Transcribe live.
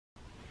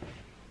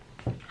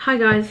Hi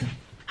guys,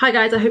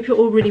 I hope you're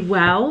all really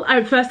well. I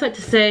would first like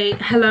to say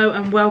hello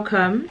and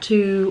welcome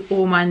to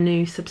all my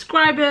new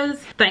subscribers.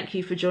 Thank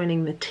you for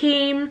joining the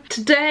team.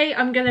 Today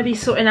I'm going to be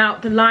sorting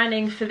out the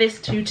lining for this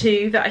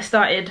tutu that I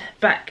started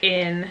back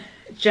in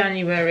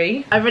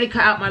January. I've already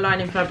cut out my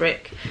lining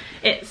fabric.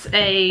 It's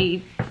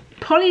a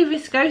poly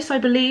viscose, I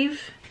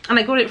believe, and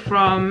I got it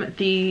from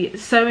the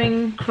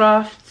Sewing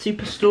Craft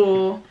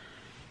Superstore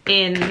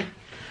in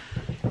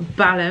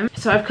Balham.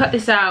 So I've cut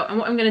this out, and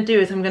what I'm going to do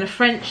is I'm going to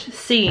French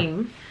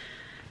seam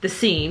the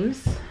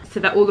seams so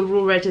that all the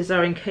raw edges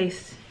are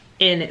encased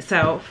in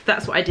itself.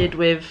 That's what I did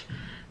with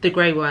the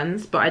grey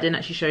ones, but I didn't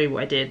actually show you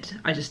what I did.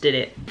 I just did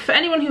it. For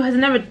anyone who has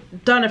never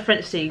done a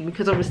French seam,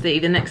 because obviously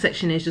the next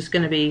section is just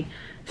going to be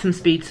some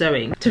speed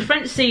sewing. To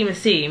French seam a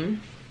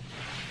seam,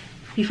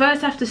 you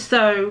first have to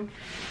sew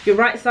your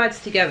right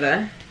sides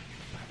together.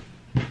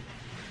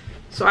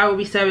 So I will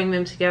be sewing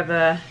them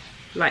together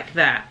like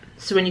that.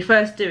 So when you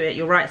first do it,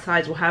 your right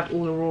sides will have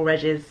all the raw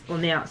edges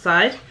on the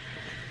outside.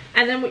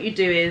 And then what you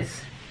do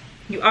is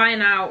you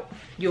iron out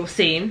your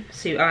seam,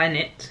 so you iron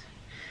it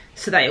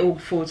so that it all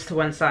folds to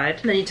one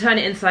side. And then you turn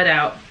it inside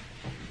out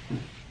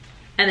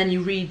and then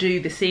you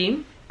redo the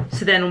seam.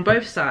 So then on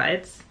both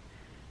sides,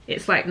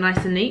 it's like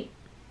nice and neat.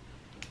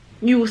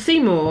 You will see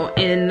more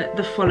in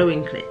the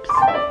following clips.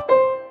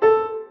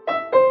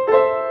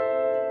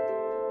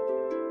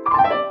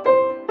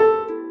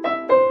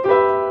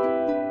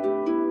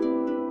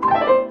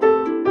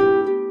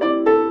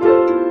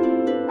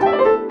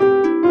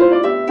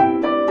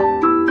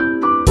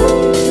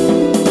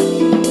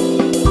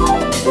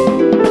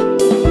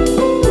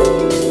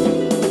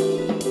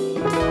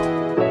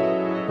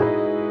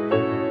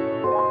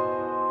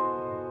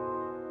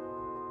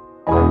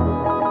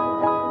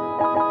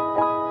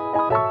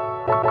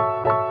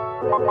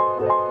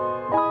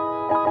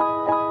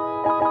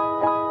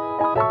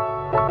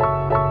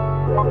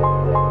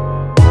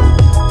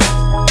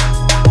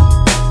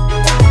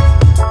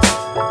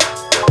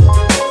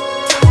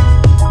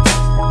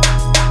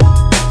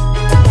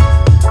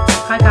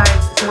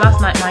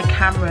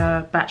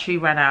 Battery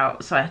ran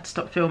out, so I had to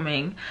stop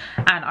filming,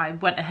 and I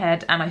went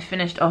ahead and I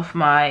finished off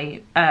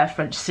my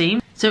French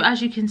seam. So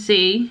as you can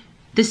see,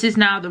 this is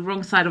now the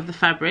wrong side of the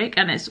fabric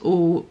and it's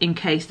all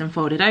encased and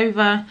folded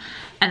over,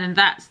 and then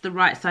that's the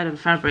right side of the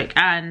fabric,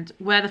 and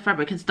where the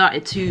fabric has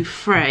started to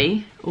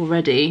fray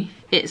already,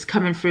 it's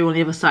coming through on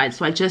the other side.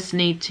 So I just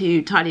need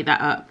to tidy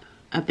that up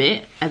a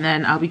bit and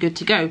then I'll be good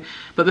to go.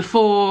 But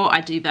before I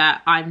do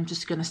that, I'm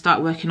just going to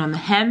start working on the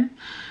hem.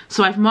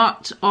 So I've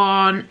marked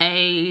on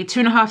a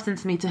 2.5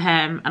 centimeter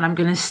hem, and I'm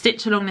going to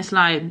stitch along this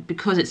line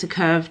because it's a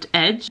curved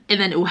edge, and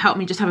then it will help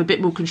me just have a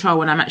bit more control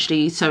when I'm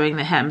actually sewing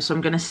the hem. So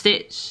I'm going to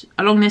stitch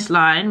along this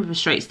line with a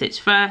straight stitch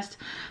first,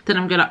 then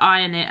I'm going to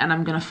iron it and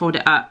I'm going to fold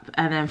it up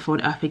and then fold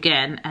it up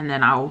again, and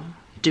then I'll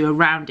do a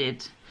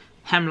rounded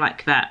hem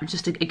like that,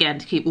 just to, again,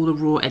 to keep all the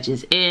raw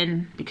edges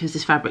in, because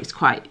this fabric's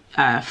quite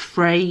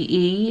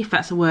fray-y, if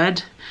that's a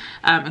word,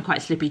 and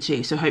quite slippy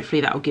too, so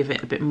hopefully that will give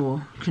it a bit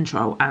more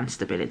control and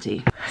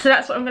stability. So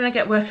that's what I'm going to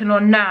get working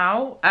on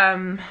now,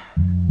 and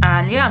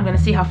yeah, I'm going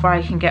to see how far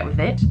I can get with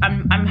it.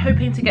 I'm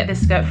hoping to get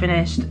this skirt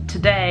finished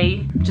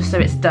today, just so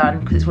it's done,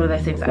 because it's one of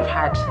those things that I've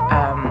had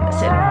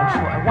sitting around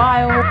for a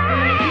while.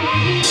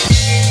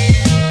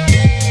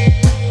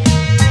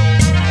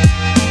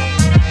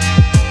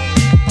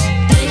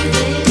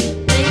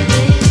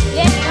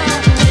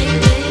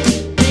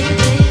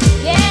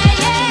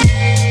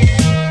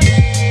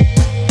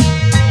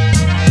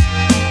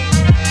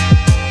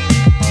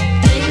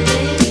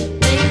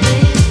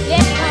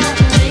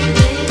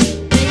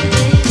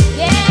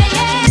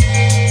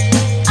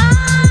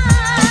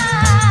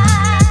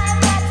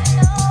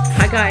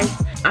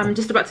 I'm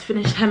just about to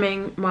finish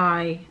hemming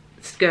my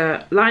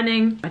skirt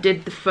lining. I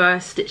did the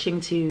first stitching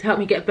to help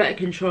me get better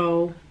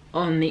control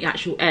on the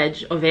actual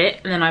edge of it,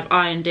 and then I've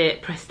ironed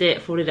it, pressed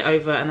it, folded it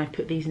over, and I've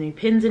put these new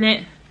pins in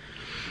it.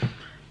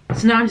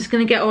 So now I'm just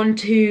going to get on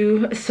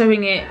to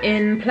sewing it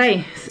in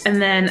place and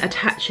then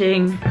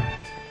attaching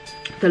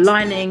the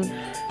lining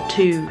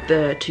to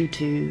the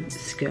tutu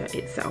skirt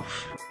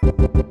itself.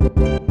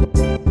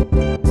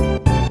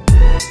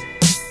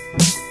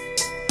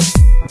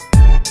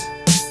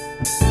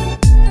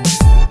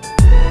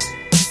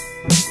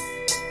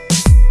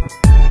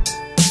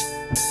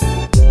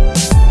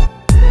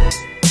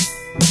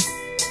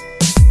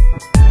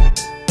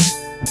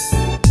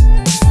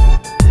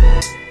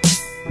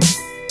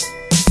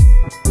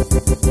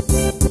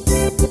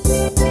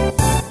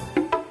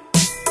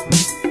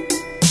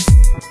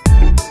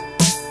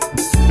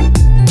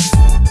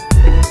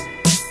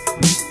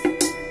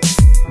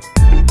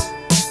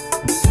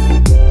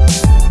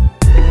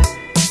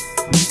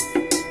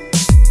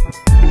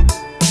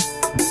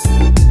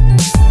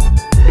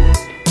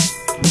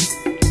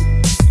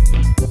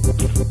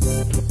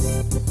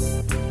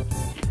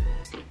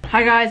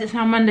 Hi guys, it's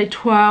now Monday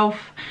 12th.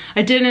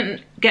 I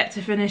didn't get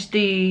to finish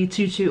the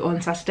tutu on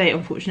Saturday,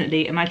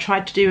 unfortunately, and I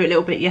tried to do a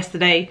little bit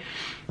yesterday,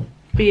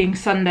 being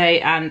Sunday,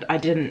 and I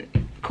didn't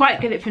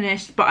quite get it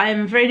finished, but I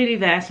am very nearly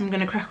there, so I'm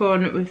going to crack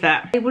on with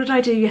that. What did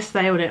I do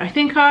yesterday on it? I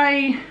think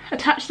I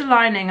attached the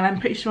lining, and I'm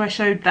pretty sure I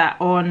showed that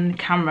on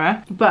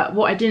camera, but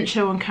what I didn't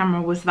show on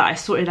camera was that I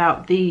sorted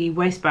out the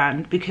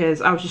waistband,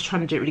 because I was just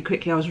trying to do it really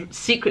quickly. I was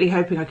secretly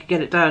hoping I could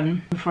get it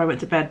done before I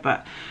went to bed,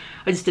 but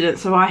I just didn't.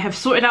 So I have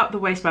sorted out the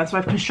waistband, so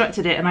I've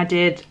constructed it, and I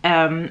did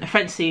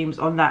French seams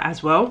on that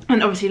as well,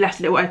 and obviously left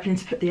a little opening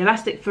to put the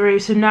elastic through.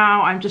 So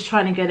now I'm just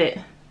trying to get it,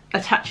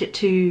 attach it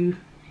to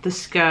the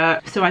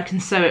skirt so I can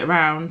sew it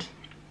around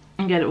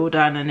and get it all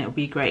done, and it'll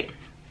be great.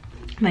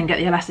 And then get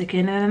the elastic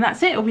in, and then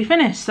that's it, it'll be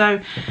finished.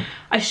 So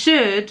I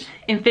should,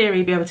 in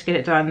theory, be able to get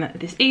it done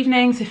this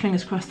evening, so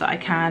fingers crossed that I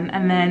can,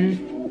 and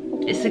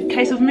then it's a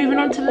case of moving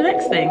on to the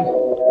next thing.